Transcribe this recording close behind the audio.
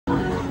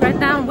Right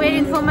now I'm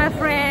waiting for my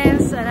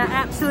friends and I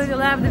absolutely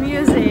love the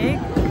music.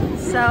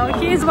 So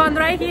here's one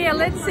right here.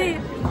 Let's see.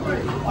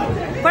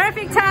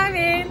 Perfect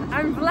timing.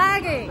 I'm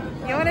vlogging.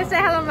 You want to say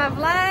hello my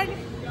vlog?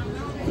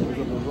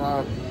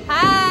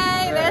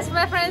 Hi, that's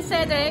my friend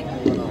Cedric.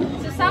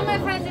 So some of my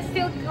friends are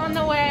still on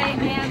the way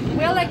and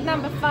we're like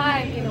number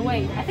 5 in the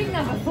wait. I think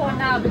number 4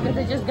 now because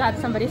I just got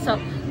somebody, so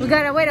we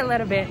gotta wait a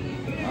little bit.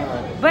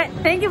 But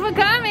thank you for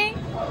coming.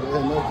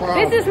 Yeah, no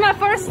problem. This is my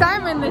first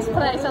time in this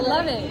place. I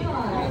love it.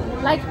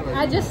 Like,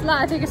 I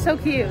think it's so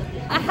cute.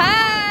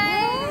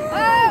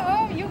 Hi!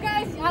 Oh, you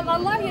guys, I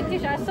love your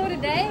t-shirt. I saw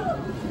today.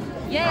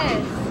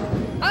 Yes.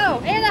 Oh,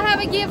 and I have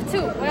a gift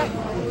too. Well,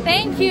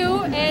 thank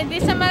you. And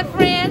these are my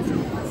friends.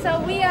 So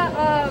we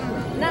are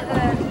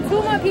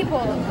 2 more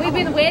people. We've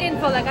been waiting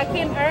for, like, I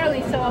came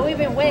early, so we've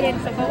been waiting.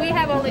 So, but we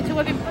have only 2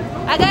 more people.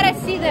 I gotta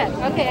see that.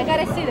 Okay, I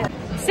gotta see that.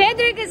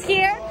 Cedric is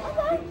here.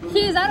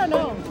 He's, I don't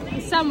know,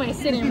 he's somewhere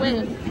sitting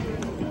waiting.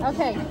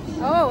 Okay.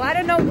 Oh, I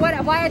don't know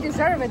why I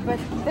deserve it, but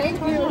thank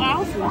you.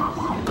 Awesome.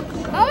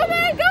 Oh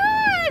my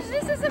gosh,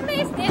 this is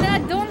amazing. And I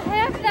don't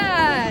have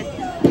that.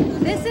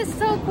 This is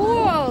so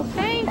cool.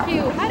 Thank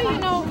you. How do you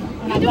know?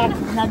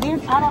 Now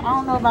this, I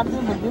don't know about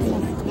this, but this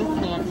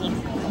man is.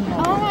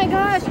 Oh my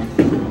gosh.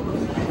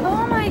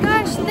 Oh my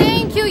gosh.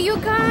 Thank you, you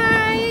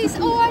guys.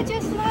 Oh, I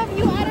just love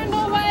you. I don't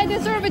know why I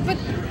deserve it, but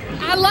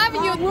I love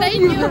you.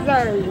 Thank you.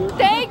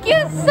 Thank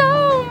you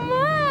so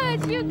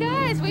much, you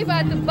guys. We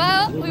want the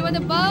bowl. We want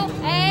the bowl.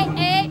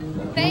 Hey.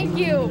 Thank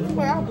you.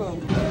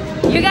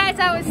 You guys,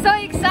 I was so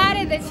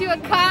excited that you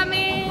were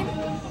coming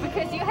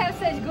because you have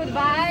such good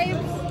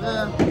vibes.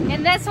 Yeah.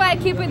 And that's why I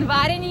keep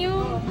inviting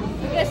you.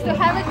 Because to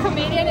have a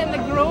comedian in the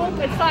group,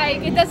 it's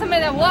like, it doesn't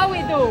matter what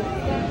we do.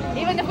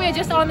 Even if we're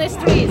just on the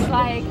streets,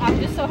 like, I'm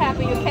just so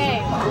happy you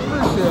came.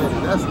 Appreciate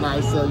it. That's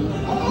nice of you.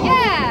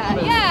 Yeah.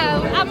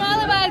 I'm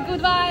all about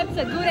good vibes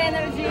and good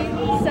energy.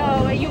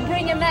 So you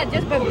bringing that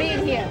just by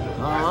being here.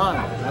 All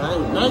right.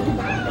 Thank you.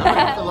 I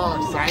feel all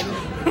excited.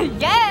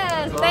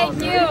 Yes,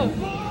 thank you.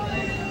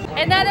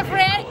 Another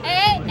friend,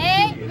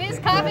 hey, Miss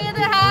Coffee in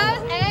the house,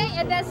 hey,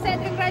 and that's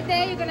Cedric right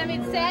there. You're gonna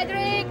meet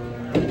Cedric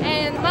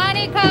and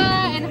Monica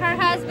and her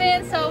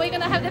husband, so we're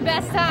gonna have the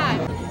best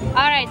time.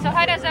 All right, so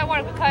how does that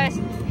work? Because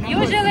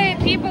usually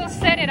people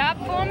set it up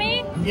for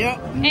me. Yep.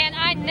 And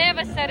I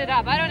never set it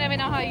up. I don't even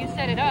know how you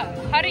set it up.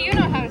 How do you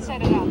know how to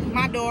set it up?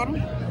 My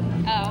daughter.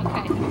 Oh,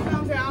 okay. She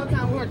comes here all the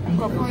time with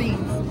her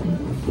friends.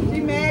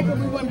 She mad because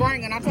we wouldn't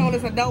bring her, and I told her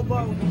it's a dope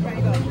bowl when she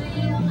paid up.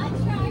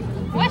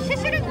 What, she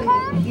shouldn't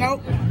come?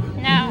 Nope.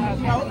 No,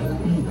 okay. Nope.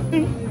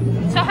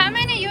 So how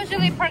many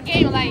usually per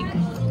game? Like,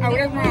 Oh,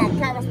 that's wrong.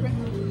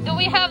 do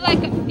we have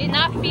like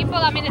enough people?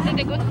 I mean, is it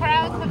a good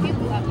crowd for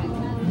people? Okay.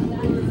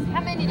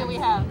 How many do we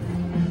have?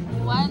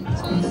 1, 2,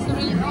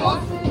 3,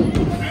 4?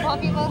 4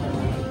 people?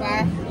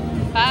 5.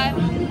 5?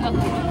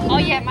 Okay. Oh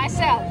yeah,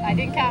 myself. I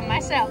didn't count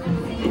myself.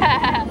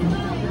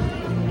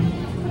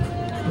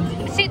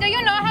 See, do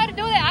you know how to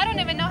do that? I don't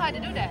even know how to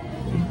do that.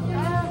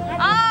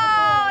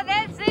 Oh,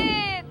 that's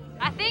it.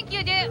 I think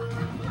you did.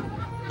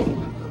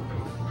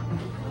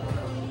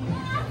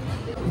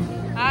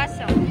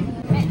 Awesome.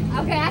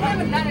 Okay, I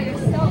haven't done it in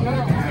so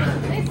long.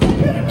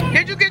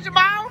 Did you get your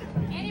ball?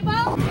 Any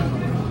ball?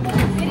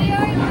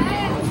 Video in my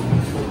hand.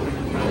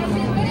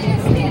 What do you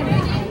spin,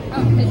 Reggie?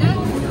 Oh, is that?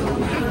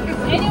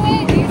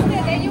 Anyway, do you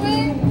spin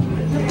anyway?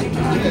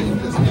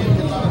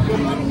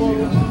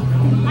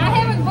 I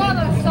haven't bought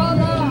it so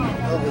long.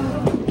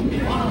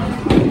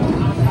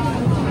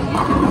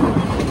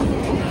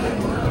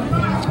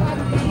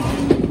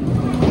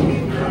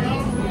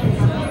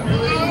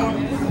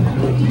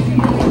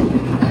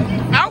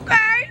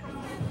 Okay.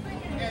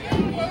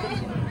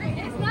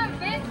 It's not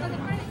bad for the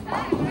first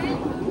time, right?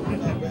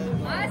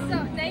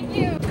 Awesome, thank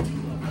you.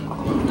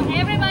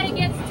 Everybody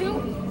gets 2?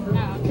 Oh,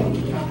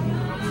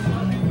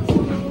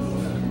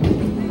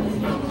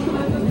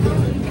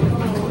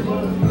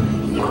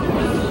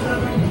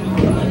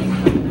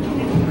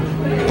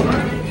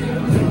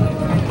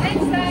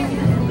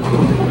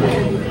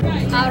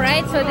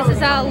 Alright, so this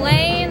is our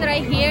lane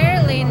right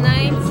here, lane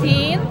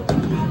 19.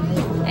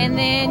 And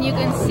then you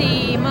can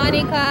see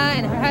Monica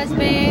and her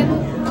husband,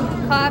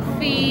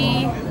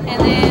 Coffee,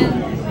 and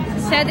then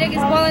Cedric is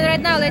bowling right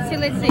now. Let's see.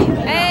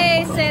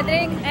 Hey,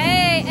 Cedric.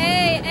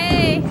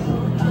 Hey.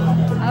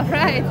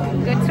 Alright,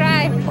 good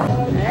try.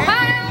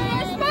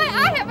 Hi,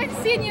 I haven't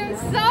seen you in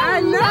so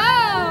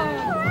long.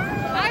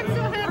 I'm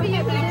so happy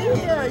you're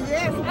here.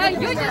 Yes.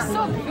 You're just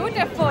so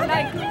beautiful.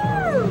 Like,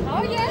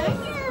 oh yes.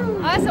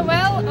 So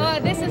well,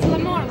 this is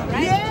Lamar,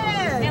 right?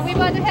 Yes. And we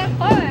want to have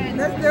fun.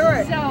 Let's do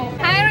it. So,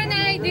 hi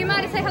Renee, do you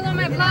mind to say hello to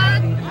my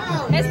vlog?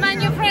 It's my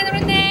new friend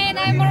Renee, and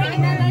I'm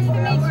Marina. Nice to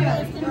meet you.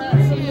 Nice to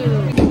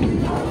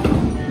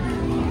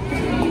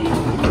meet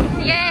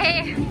you.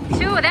 Yay!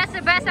 2, that's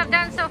the best I've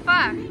done so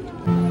far.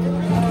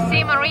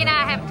 See, Marina,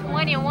 I have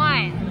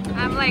 21.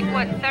 I'm like,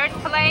 what, 3rd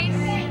place?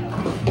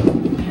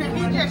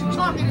 He's just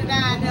chalking it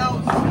down, though.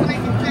 Make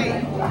it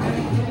fade.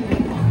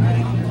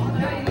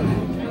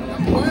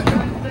 What?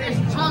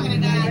 Just chalking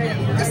it down.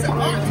 It's an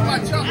art to my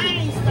chalk.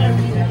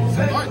 It's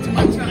an art to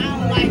my chalk. I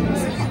don't like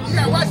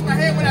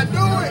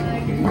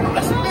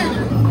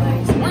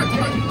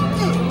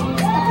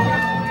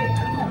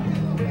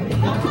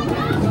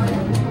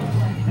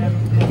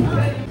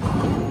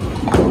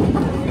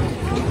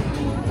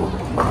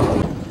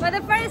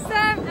the first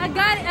time. I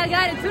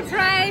got it 2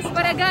 tries,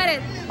 but I got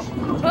it.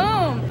 Boom.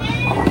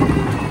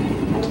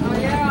 Oh,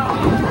 yeah.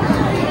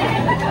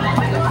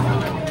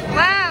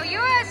 Wow, you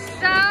are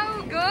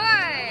so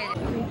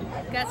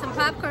good. Got some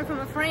popcorn from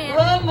a friend.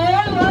 One more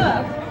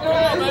left.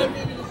 Yeah.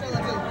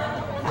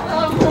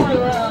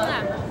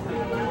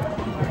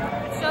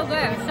 So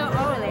good, so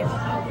early.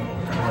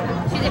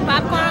 See the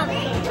popcorn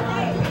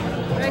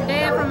right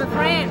there from a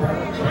friend.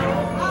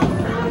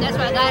 That's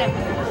why I got it.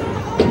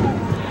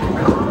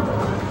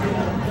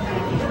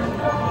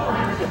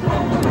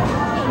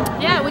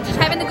 Yeah, we're just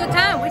having a good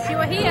time. Wish you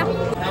were here.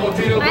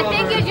 I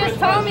think you just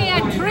told me a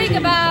trick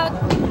about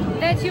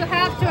that you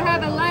have to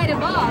have a lighter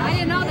ball. I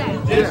didn't know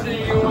that. Yeah.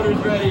 Your order's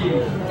ready.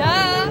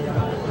 Duh.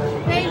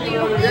 Thank you.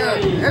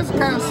 Yeah, it's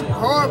kind of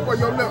hard for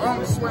your little arm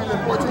to swing a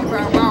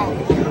 14-pound ball.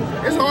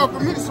 It's hard for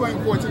me to swing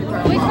 14-pound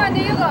ball. Which one do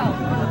you go?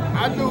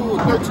 I do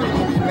 13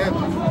 and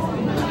 11.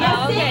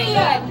 Oh, okay,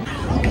 good.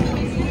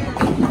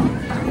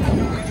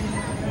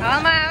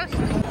 Almost.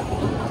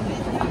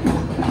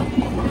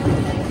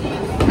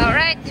 All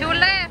right, 2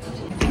 left.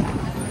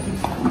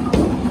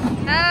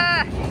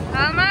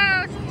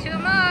 Almost. 2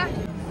 more.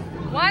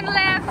 1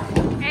 left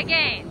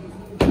again.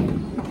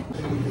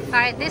 All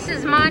right, this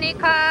is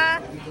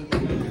Monica.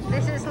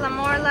 This is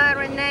Lamorla,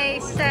 Renee,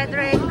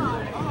 Cedric,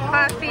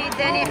 Coffee,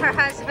 Denny, her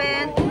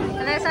husband.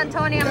 And that's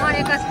Antonia,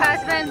 Monica's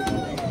husband.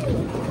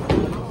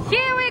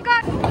 Here we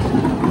go.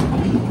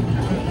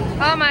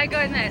 Oh my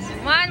goodness.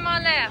 1 more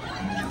left.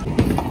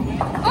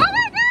 Oh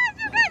my gosh,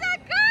 you guys, I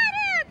got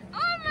it!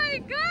 Oh my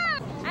god!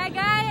 I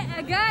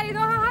got it. You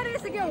know how hard it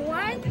is to get 1?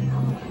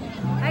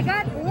 I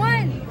got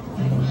 1.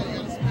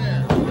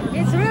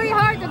 It's really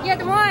hard to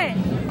get 1.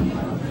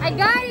 I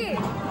got it.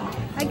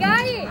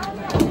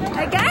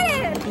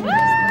 Woo!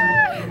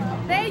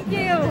 Thank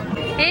you.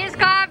 Here's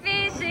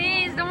Coffee.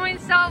 She's doing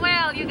so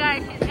well, you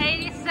guys. She's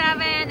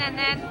 87, and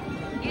then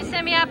you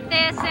sent me up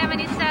there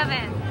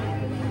 77.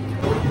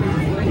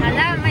 I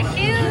love my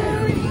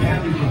shoes.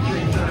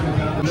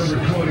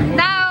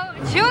 Now,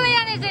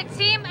 Julian is a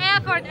team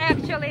effort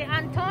actually.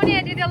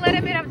 Antonia did a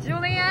little bit of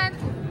Julian,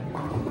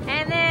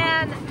 and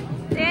then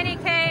Danny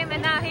came,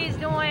 and now he's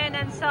doing,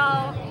 and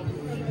so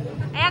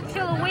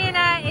actual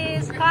winner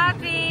is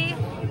Coffee,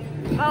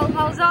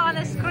 although on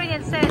the screen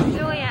it says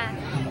Julian.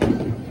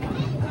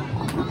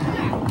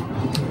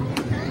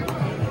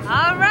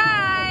 All right.